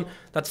bullish on.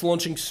 That's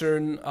launching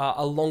soon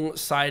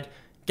alongside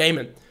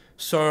Gaiman.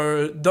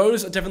 So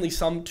those are definitely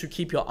some to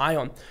keep your eye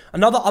on.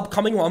 Another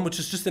upcoming one, which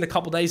is just in a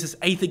couple days, is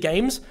Aether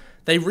Games.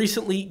 They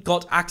recently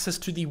got access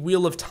to the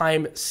Wheel of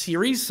Time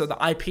series, so the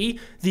IP,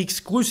 the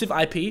exclusive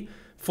IP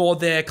for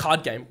their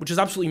card game, which is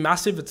absolutely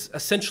massive. It's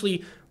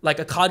essentially like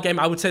a card game,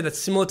 I would say, that's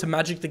similar to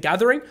Magic the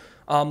Gathering,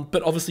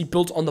 but obviously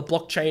built on the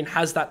blockchain,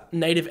 has that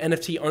native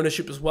NFT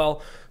ownership as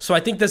well. So I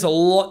think there's a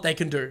lot they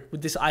can do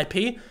with this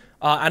IP.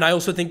 And I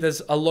also think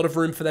there's a lot of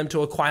room for them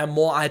to acquire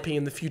more IP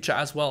in the future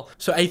as well.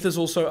 So Aether's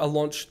also a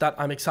launch that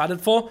I'm excited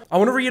for. I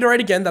want to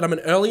reiterate again that I'm an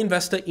early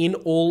investor in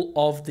all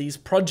of these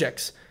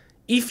projects.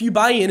 If you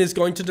buy in is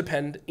going to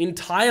depend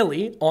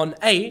entirely on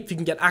if you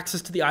can get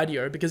access to the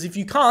IDO, because if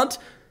you can't,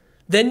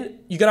 then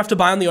you're going to have to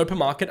buy on the open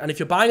market. And if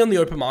you're buying on the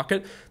open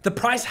market, the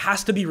price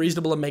has to be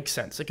reasonable and make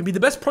sense. It can be the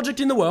best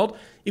project in the world.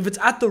 If it's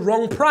at the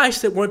wrong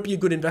price, it won't be a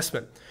good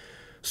investment.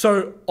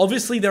 So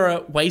obviously there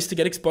are ways to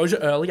get exposure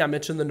early. I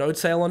mentioned the node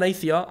sale on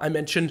Aethia. I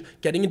mentioned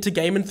getting into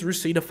Gaiman through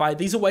Cedarify.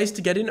 These are ways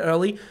to get in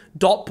early.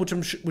 DOP,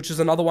 which is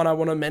another one I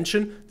want to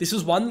mention. This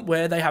is one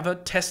where they have a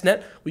test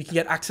net where you can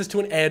get access to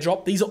an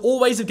airdrop. These are all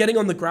ways of getting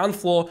on the ground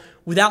floor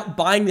without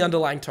buying the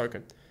underlying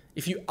token.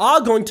 If you are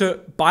going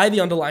to buy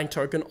the underlying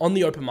token on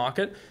the open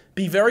market,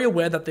 be very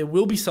aware that there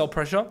will be sell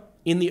pressure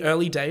in the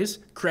early days.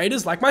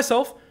 Creators like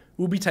myself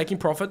will be taking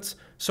profits.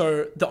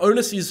 So the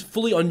onus is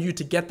fully on you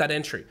to get that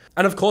entry.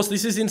 And of course,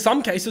 this is in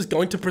some cases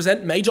going to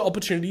present major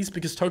opportunities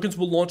because tokens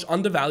will launch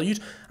undervalued.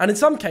 And in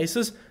some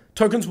cases,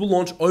 tokens will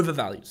launch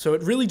overvalued. So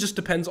it really just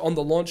depends on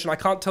the launch. And I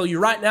can't tell you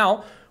right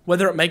now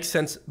whether it makes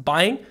sense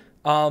buying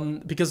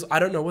because I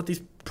don't know what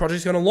these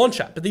projects are going to launch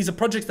at. But these are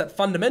projects that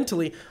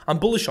fundamentally I'm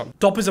bullish on.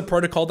 DOP is a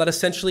protocol that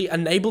essentially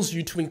enables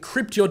you to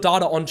encrypt your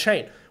data on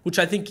chain, which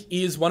I think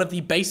is one of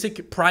the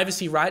basic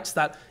privacy rights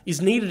that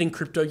is needed in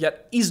crypto,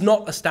 yet is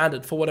not a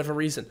standard for whatever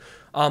reason.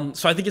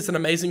 So I think it's an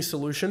amazing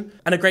solution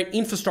and a great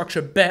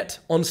infrastructure bet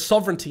on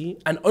sovereignty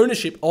and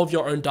ownership of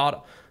your own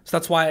data. So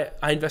that's why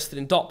I invested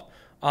in DOP.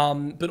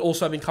 but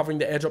also I've been covering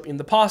the airdrop in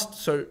the past,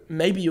 so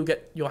maybe you'll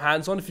get your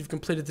hands on, if you've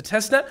completed the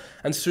testnet,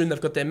 and soon they've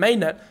got their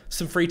mainnet,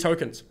 some free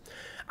tokens.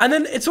 And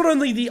then it's not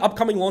only the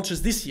upcoming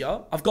launches this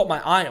year I've got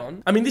my eye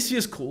on. I mean, this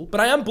year's cool, but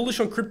I am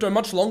bullish on crypto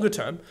much longer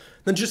term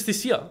than just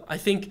this year. I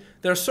think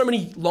there are so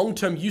many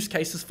long-term use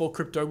cases for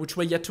crypto which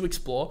we're yet to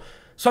explore.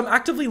 So I'm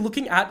actively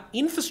looking at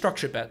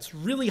infrastructure bets,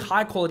 really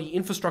high-quality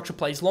infrastructure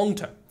plays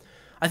long-term.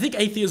 I think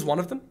Aethia is one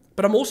of them,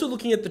 but I'm also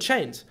looking at the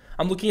chains.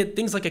 I'm looking at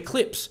things like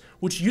Eclipse,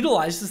 which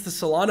utilizes the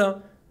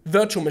Solana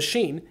virtual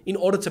machine in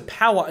order to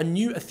power a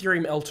new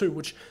Ethereum L2,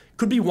 which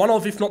could be one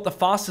of, if not the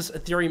fastest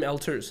Ethereum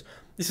L2s.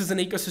 This is an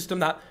ecosystem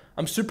that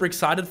I'm super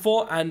excited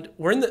for, and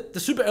we're in the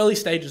super early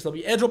stages. There'll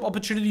be airdrop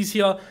opportunities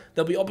here.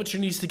 There'll be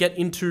opportunities to get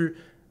into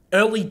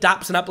early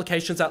dApps and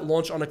applications that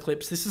launch on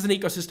Eclipse. This is an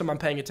ecosystem I'm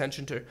paying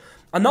attention to.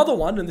 Another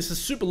one, and this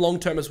is super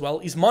long-term as well,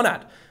 is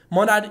Monad.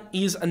 Monad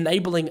is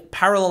enabling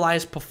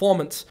parallelized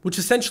performance, which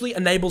essentially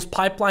enables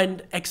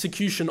pipeline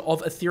execution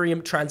of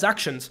Ethereum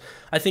transactions.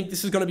 I think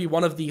this is going to be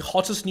one of the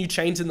hottest new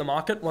chains in the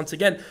market. Once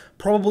again,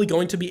 probably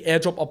going to be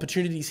airdrop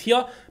opportunities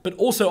here, but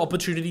also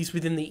opportunities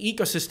within the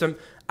ecosystem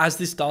as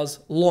this does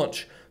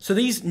launch. So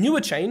these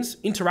newer chains,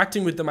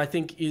 interacting with them, I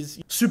think is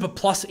super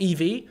plus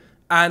EV.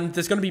 And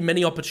there's going to be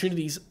many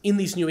opportunities in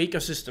these new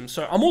ecosystems.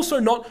 So I'm also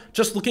not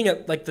just looking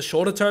at like the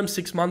shorter term,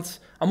 6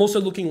 months. I'm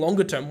also looking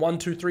longer term, 1,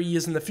 2, 3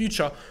 years in the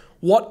future.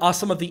 What are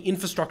some of the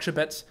infrastructure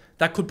bets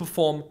that could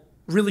perform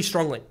really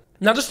strongly?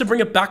 Now, just to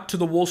bring it back to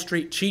the Wall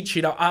Street cheat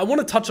sheet, I want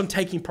to touch on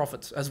taking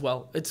profits as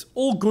well. It's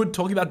all good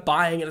talking about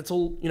buying and it's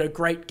all,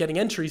 great getting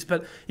entries,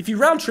 but if you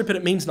round trip it,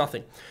 it means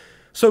nothing.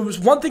 So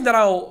one thing that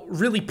I'll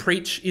really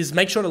preach is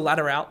make sure to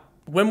ladder out.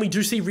 When we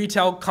do see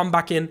retail come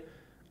back in,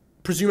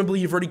 presumably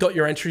you've already got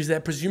your entries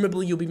there.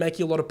 Presumably you'll be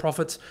making a lot of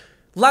profits.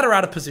 Ladder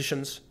out of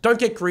positions. Don't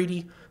get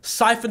greedy.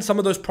 Siphon some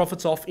of those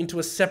profits off into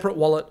a separate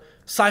wallet.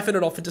 Siphon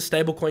it off into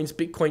stablecoins,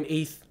 Bitcoin,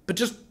 ETH. But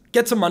just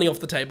get some money off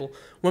the table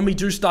when we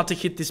do start to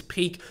hit this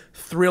peak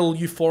thrill,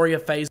 euphoria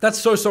phase. That's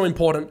so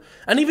important.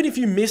 And even if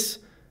you miss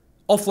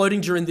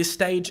offloading during this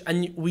stage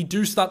and we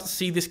do start to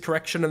see this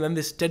correction and then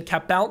this dead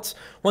cat bounce,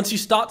 once you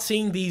start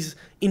seeing these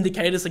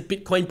indicators like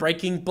Bitcoin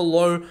breaking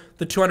below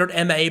the 200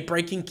 MA,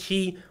 breaking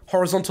key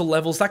horizontal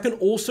levels, that can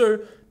also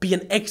be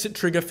an exit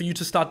trigger for you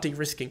to start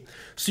de-risking.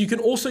 So you can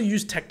also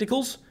use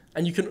technicals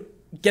and you can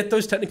get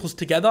those technicals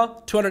together.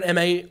 200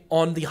 MA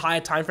on the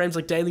higher timeframes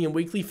like daily and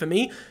weekly for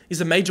me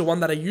is a major one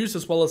that I use,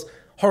 as well as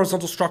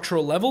horizontal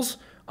structural levels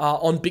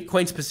on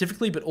Bitcoin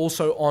specifically, but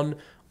also on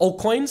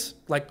altcoins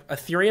like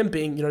Ethereum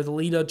being, the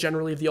leader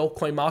generally of the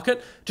altcoin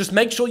market. Just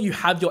make sure you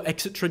have your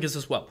exit triggers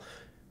as well.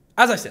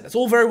 As I said, it's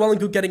all very well and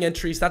good getting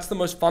entries. That's the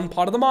most fun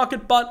part of the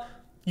market, but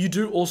you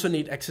do also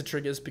need exit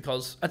triggers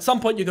because at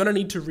some point you're going to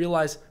need to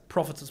realize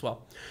profits as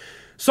well.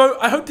 So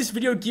I hope this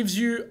video gives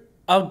you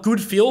a good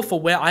feel for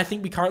where I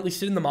think we currently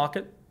sit in the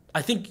market.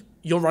 I think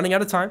you're running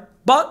out of time,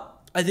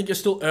 but I think you're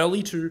still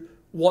early to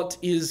what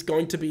is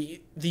going to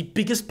be the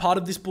biggest part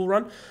of this bull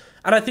run.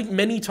 And I think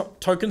many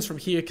tokens from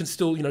here can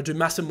still, do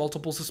massive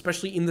multiples,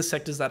 especially in the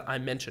sectors that I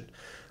mentioned.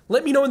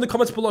 Let me know in the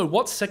comments below,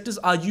 what sectors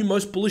are you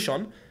most bullish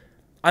on?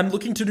 I'm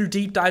looking to do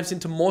deep dives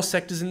into more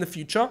sectors in the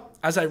future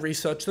as I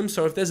research them.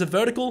 So if there's a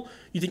vertical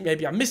you think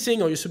maybe I'm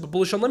missing or you're super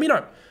bullish on, let me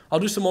know. I'll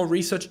do some more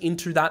research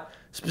into that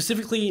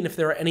specifically. And if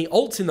there are any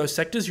alts in those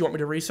sectors you want me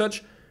to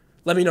research,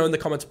 let me know in the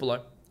comments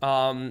below.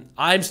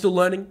 I'm still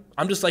learning.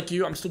 I'm just like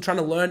you. I'm still trying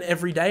to learn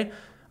every day.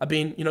 I've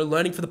been,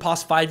 learning for the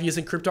past 5 years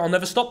in crypto. I'll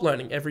never stop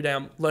learning. Every day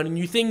I'm learning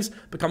new things,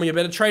 becoming a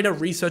better trader,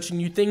 researching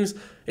new things.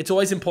 It's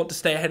always important to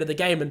stay ahead of the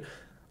game. And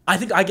I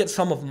think I get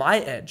some of my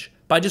edge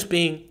by just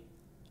being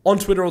on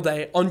Twitter all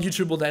day, on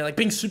YouTube all day, like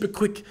being super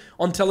quick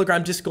on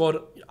Telegram, Discord.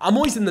 I'm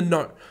always in the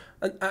know.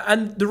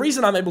 And the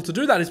reason I'm able to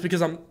do that is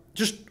because I'm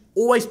just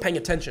always paying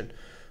attention.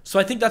 So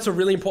I think that's a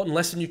really important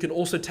lesson you can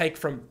also take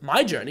from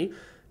my journey.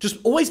 Just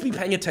always be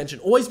paying attention,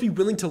 always be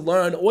willing to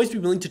learn, always be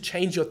willing to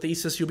change your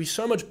thesis. You'll be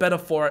so much better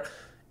for it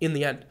in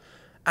the end.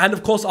 And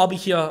of course, I'll be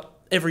here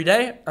every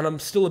day, and I'm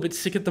still a bit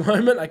sick at the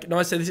moment. I know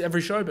I say this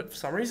every show, but for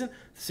some reason,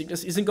 the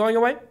sickness isn't going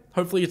away.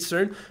 Hopefully it's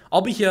soon.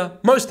 I'll be here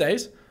most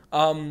days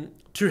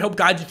to help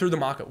guide you through the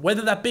market,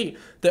 whether that be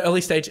the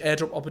early stage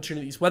airdrop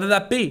opportunities, whether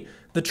that be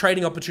the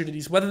trading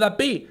opportunities, whether that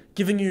be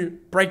giving you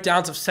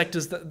breakdowns of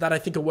sectors that I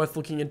think are worth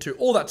looking into,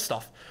 all that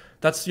stuff.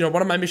 That's,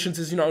 one of my missions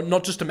is,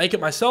 not just to make it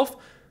myself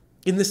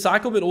in this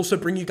cycle, but also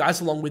bring you guys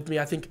along with me.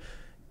 I think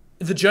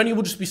the journey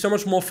will just be so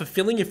much more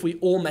fulfilling if we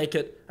all make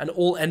it and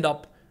all end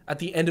up at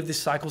the end of this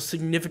cycle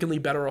significantly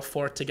better off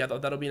for it together.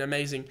 That'll be an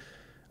amazing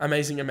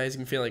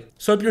feeling.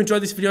 So hope you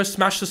enjoyed this video.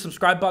 Smash the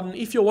subscribe button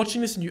if you're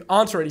watching this and you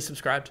aren't already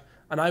subscribed,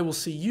 and I will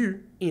see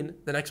you in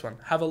the next one.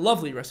 Have a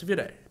lovely rest of your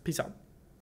day. Peace out.